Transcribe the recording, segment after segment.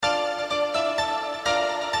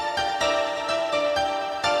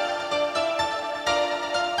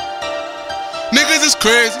is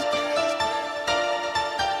crazy.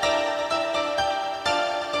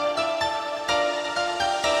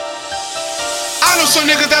 I know some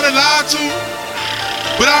niggas that'll lie to you,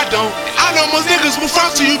 but I don't. I know most niggas will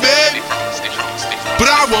front to you, baby, but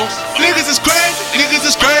I won't. Niggas is crazy, yeah,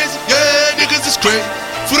 niggas is crazy.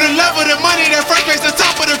 For the love of the money, that first place, the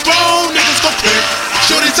top of the throne, niggas go crazy.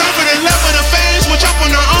 Shorty time for the love of the fame, switch up on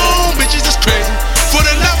their own, bitches is crazy. For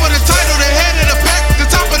the love of the title, the head of the pack, the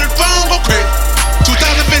top of the throne, go crazy.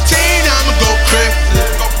 2015, I'ma go crazy.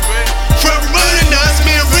 From running us,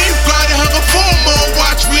 me and Reef grinding, hunger for more,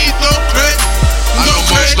 watch we go crazy. I know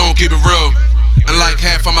most don't keep it real. And like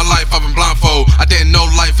half of my life, I've been blindfold. I didn't know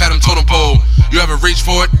life had them totem pole. You ever reach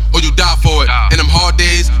for it, or you die for it. And them hard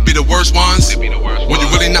days be the worst ones, when you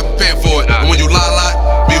really not prepared for it. And when you lie a lot,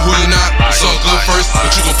 be who you not. It's all good first, but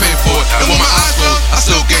you gon' pay for it. And when my eyes closed, I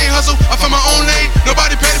still gain hustle. I found my own lane,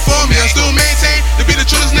 nobody paid for me. I still maintain to be the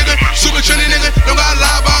truest nigga, super trendy nigga. Don't gotta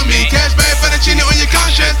lie about me. Cashberry, fettuccine on your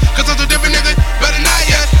conscience, cause I'm a different nigga. Better not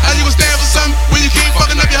yet, how you gon' stand for something when you keep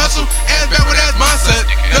fucking up your hustle. Ass back with ass mindset,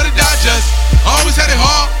 let it digest. I always had it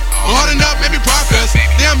hard, but hard enough made me progress.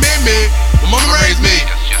 Damn man-made, my mama raised me.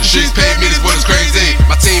 The streets paid me, this world is crazy.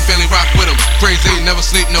 My team family rock with them, crazy, never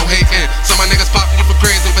sleep, no hating. Some of my niggas poppin' you for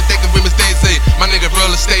crazy, but thinking we mistakes. My nigga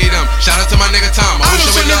real estate them. Shout out to my nigga Tom. I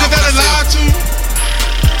know some niggas that'll lie to you,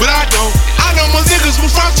 but I don't. I know most niggas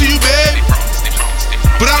will front to you, baby,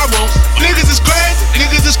 but I won't. Niggas is crazy,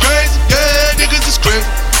 yeah, niggas is crazy.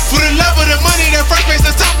 For the love of the money, that first place,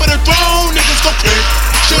 the top of the throne, niggas go crazy.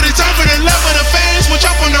 Shorty time for the love of the fame, switch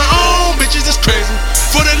up on their own, bitches is crazy.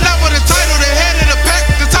 For the love of the title, the head of the pack,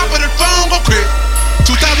 the top of the throne, go crazy.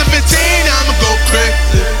 2015, I'ma go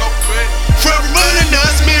crazy. From running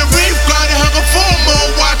us, me and Reef grinding, hunger for more,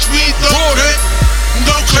 watch we go crazy.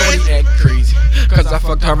 Go crazy. Shorty act crazy, cause I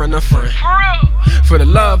fucked her and her friend. For the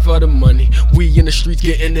love of the money, we in the streets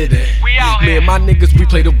getting it in. Me and my niggas, we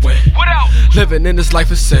play to win. Living in this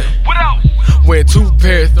life of sin. Wearing 2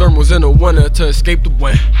 pair of thermals in the winter to escape the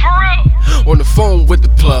wind. On the phone with the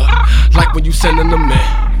plug, like when you sending them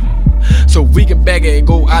in. So we can bag it and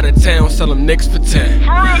go out of town, sell them nicks for 10.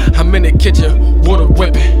 I'm in the kitchen, water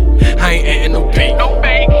whipping, I ain't adding no bait.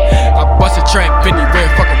 I bust a trap anywhere,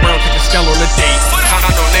 fuck around, take a scale on a date. I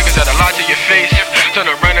know niggas that'll lie to your face, turn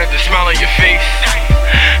around and just smile on your face.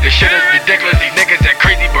 This shit is ridiculous, these niggas that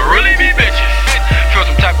crazy but really be bitches. Feel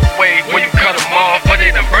some type of way when you cut them off, but they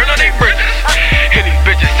done burn on they bridges. And these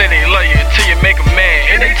bitches say they love you until you make them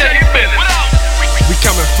mad, and they tell you business. We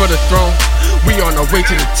coming for the throne, we on our way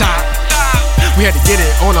to the top. We had to get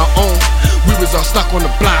it on our own, we was all stuck on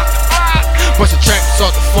the block. Bunch of tracks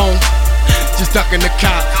off the phone, just ducking the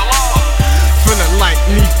cops. Feeling like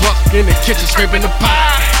me buck in the kitchen scraping the pot.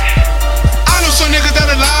 I know some niggas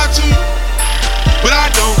that'll lie to you, but I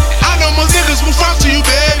don't. I know most niggas will front to you,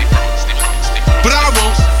 baby, but I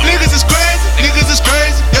won't. Niggas is crazy.